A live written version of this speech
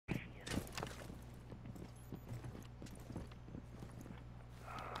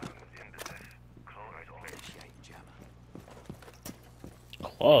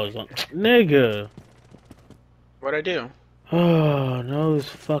Pause. Nigga. What'd I do? Oh, no, this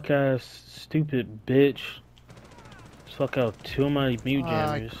fuck ass stupid bitch. Just fuck out two of my mute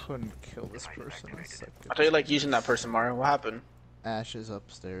I jammers. couldn't kill this person. I suck I at thought you this like game. using that person, Mario. What happened? Ash is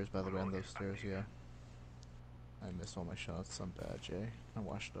upstairs, by the way, on those stairs, yeah. I missed all my shots. I'm bad, Jay. I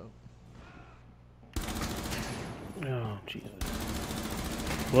washed up. Oh, Jesus.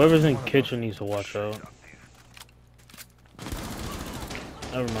 Whoever's in kitchen needs to watch out.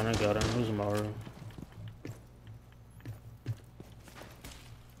 Never mind, I got him. Who's Maru?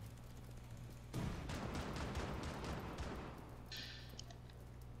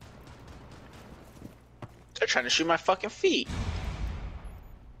 They're trying to shoot my fucking feet. I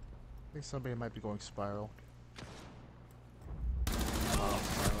think somebody might be going spiral. You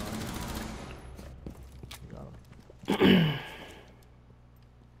got him.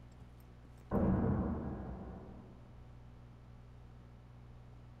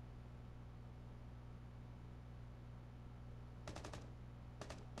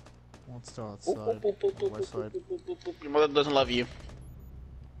 One still outside. On the west side. Your mother doesn't love you.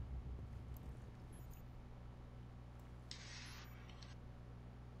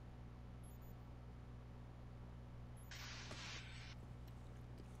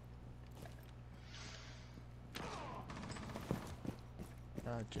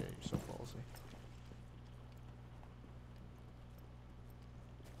 God, Jay, you're so ballsy.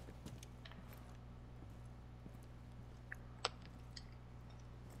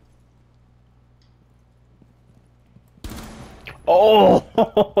 Oh! How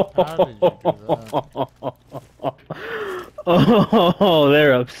did you do that? Oh,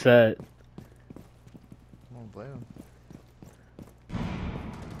 they're upset. I don't blame him.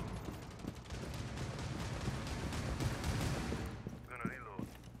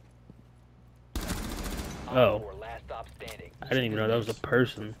 Oh. I didn't even know that was a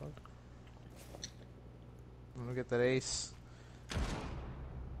person. I'm gonna get that ace.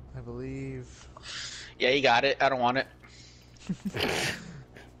 I believe. Yeah, you got it. I don't want it. Your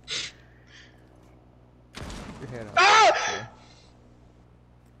head up. Ah! Okay.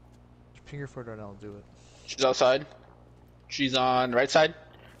 Just ping your foot right now, I'll do it. She's outside. She's on the right side.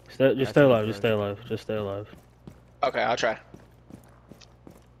 Just stay alive, just stay alive, just stay alive. Okay, I'll try.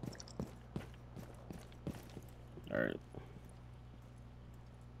 Alright.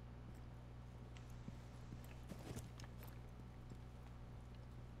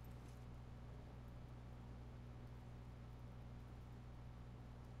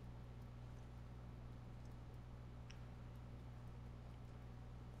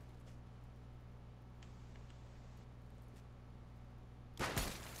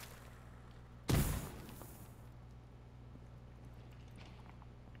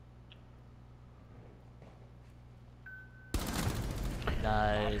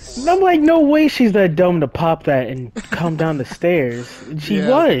 Nice. And I'm like, no way she's that dumb to pop that and come down the stairs. She Yeah,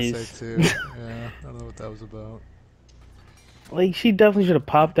 I was was. gonna say too. Yeah, I don't know what that was about. Like, she definitely should have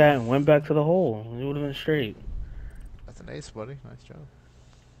popped that and went back to the hole. It would have been straight. That's an ace, buddy. Nice job.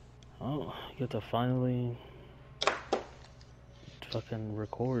 Oh, you get to finally fucking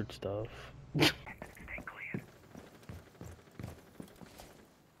record stuff.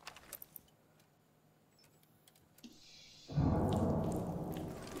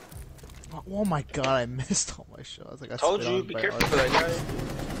 Oh my god, I missed all my shots. I got Told spit you, on be by careful Art. for that guy.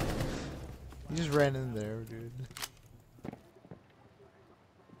 You just ran in there, dude.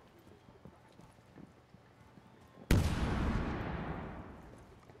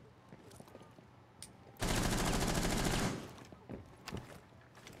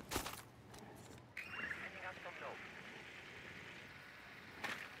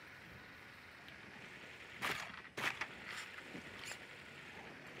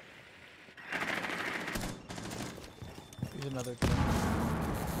 Here's another thing.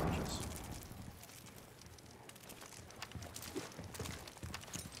 Cautious.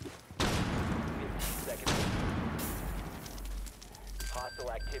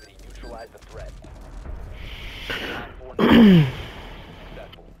 Hostile activity. Neutralize the threat.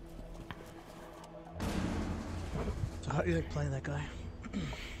 So how do you like playing that guy?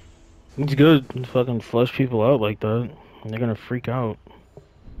 It's good to fucking flush people out like that. They're gonna freak out.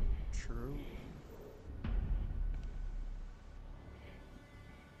 True.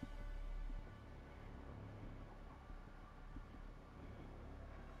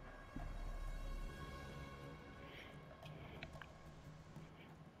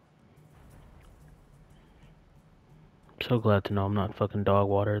 So glad to know I'm not fucking dog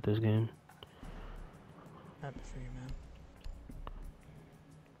water at this game. Happy for you, man.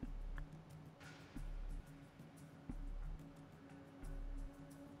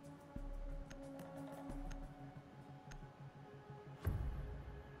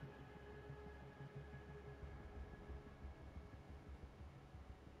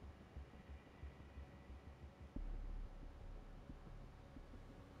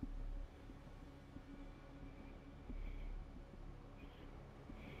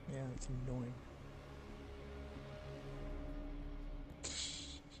 Yeah, it's annoying.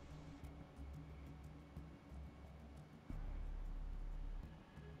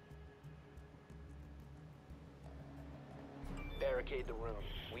 Barricade the room.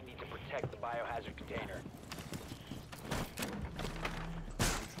 We need to protect the biohazard container.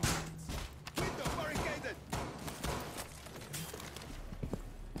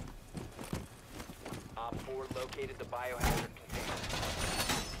 Op 4 located the biohazard container.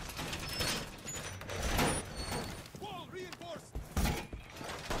 Wall reinforced.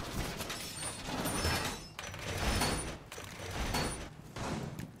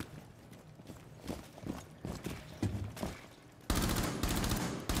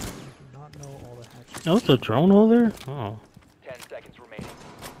 Do not know all the hatches. Oh, it's a drone over there? Oh. 10 seconds remaining.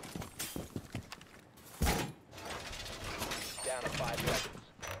 Down to 5 seconds.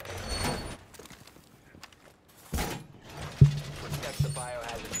 Protect the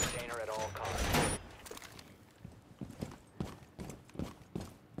biohazard container at all costs.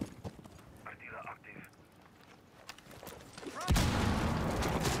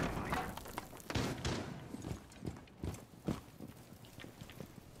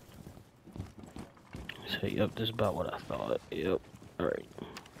 So, yep, this is about what I thought. Yep. Alright.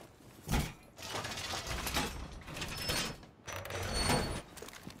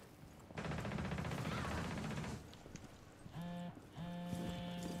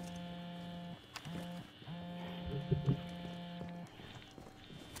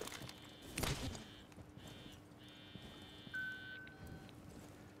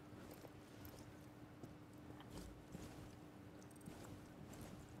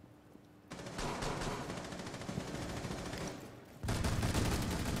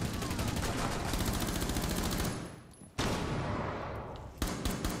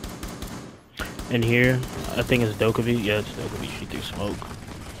 In here, I think it's Dokkaebi. Yeah, it's Dokkaebi. She threw smoke.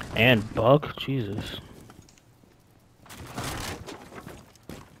 And Buck? Jesus.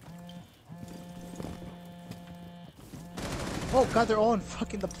 Oh god, they're all in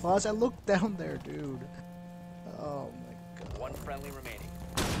fucking the plaza. I looked down there, dude. Oh my god. One friendly remaining.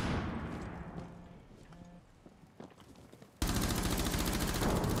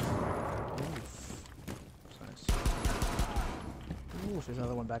 Oof. That's nice. Oof, there's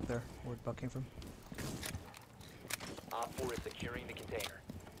another one back there. Where Buck came from. Op 4 is securing the container.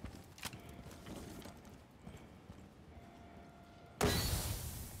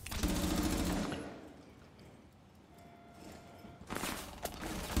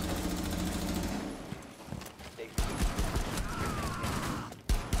 Stay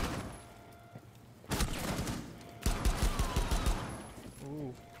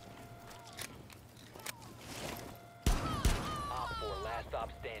Ooh. Op 4, last stop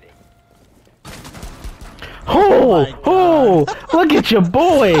standing. Oh! my Oh! Look at your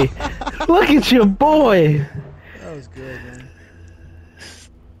boy! Look at your boy! That was good, man.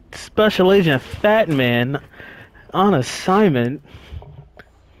 Special Agent Fat Man on assignment.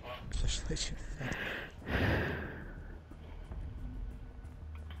 Special Agent.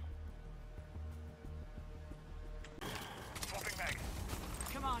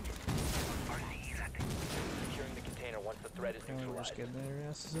 Securing the container once the threat is We're neutralized. just getting their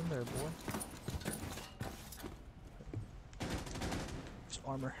asses in there, boy. There's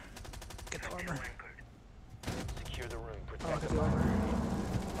armor. Get the armor. Secure the room. Oh, Protect get the the armor.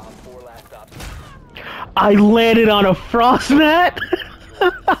 Op 4 last stop. I landed on a frost mat!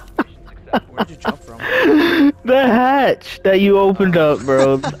 Where'd you jump from? The hatch that you opened up,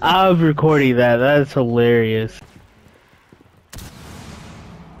 bro. I'm recording that. That's hilarious.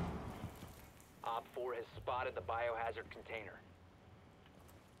 Op 4 has spotted the biohazard container.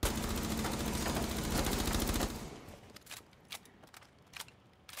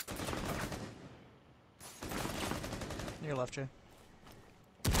 Near left, Jay.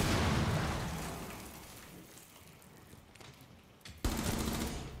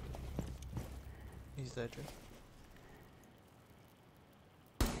 He's dead, Jay.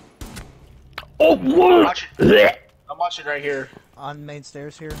 Oh, what? Watch it. I'm watching right here. On main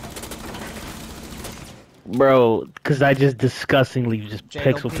stairs here. Bro, because I just disgustingly just Jay,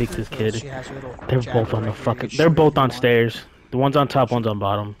 don't pixel peek picked her, this 'cause kid. she has her little They're jabber both on the right here. fucking. You They're shoot both if you on want. stairs. The one's on top, one's on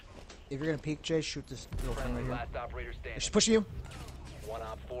bottom. If you're gonna peek, Jay, shoot this little thing right Friendly here. last operator standing. She's pushing you. One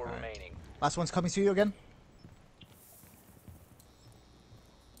Op 4 remaining. Last one's coming to you again.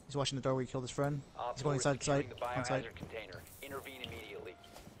 He's watching the door where you killed his friend. Op He's going 4 inside is securing site. the On site. biohazard container. Intervene immediately.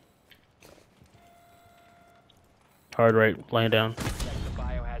 Hard right, laying down. Protect the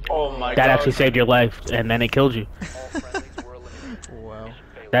biohazard. Oh my That god. actually saved your life, and then it killed you. All friendlies were eliminated. Wow. Mission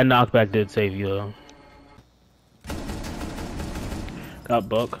failure. That knockback did save you, though. Got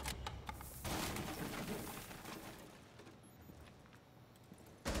Buck.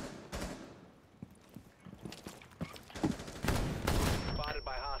 Spotted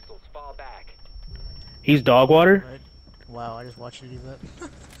by hostiles. Fall back. He's dog water. Right? Wow, I just watched you do that.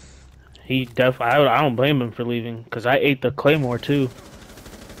 He I don't blame him for leaving, cause I ate the claymore too.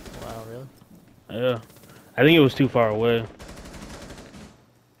 Wow, really? Yeah, I think it was too far away.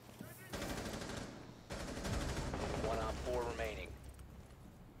 1 on 4 remaining.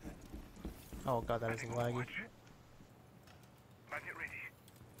 Oh god, that is laggy.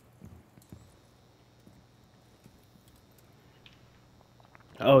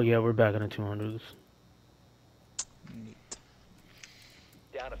 Oh yeah, we're back in the 200s. Neat.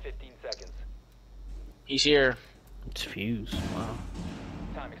 Down to 15 seconds. He's here. It's fused. Wow.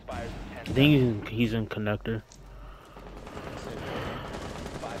 Time expires in 10 I seconds. think he's in connector.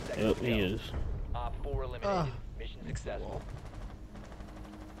 5 seconds Yep, to he go. is. Op 4 eliminated. Ah, Mission successful.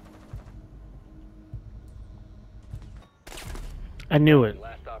 I knew it.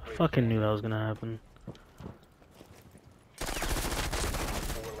 Last I operator fucking knew standing. that was gonna happen.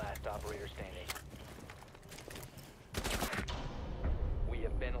 4 last operator standing. We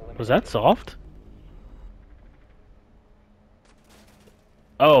have been eliminated. Was that soft?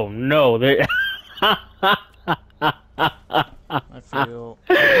 Oh no, they. I feel.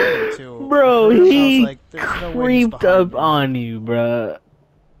 I heard him too. Bro, I heard him, and I was he like, "There's no way he's creeped behind up me." on you, bruh.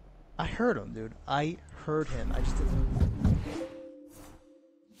 I heard him, dude. I heard him. I just didn't.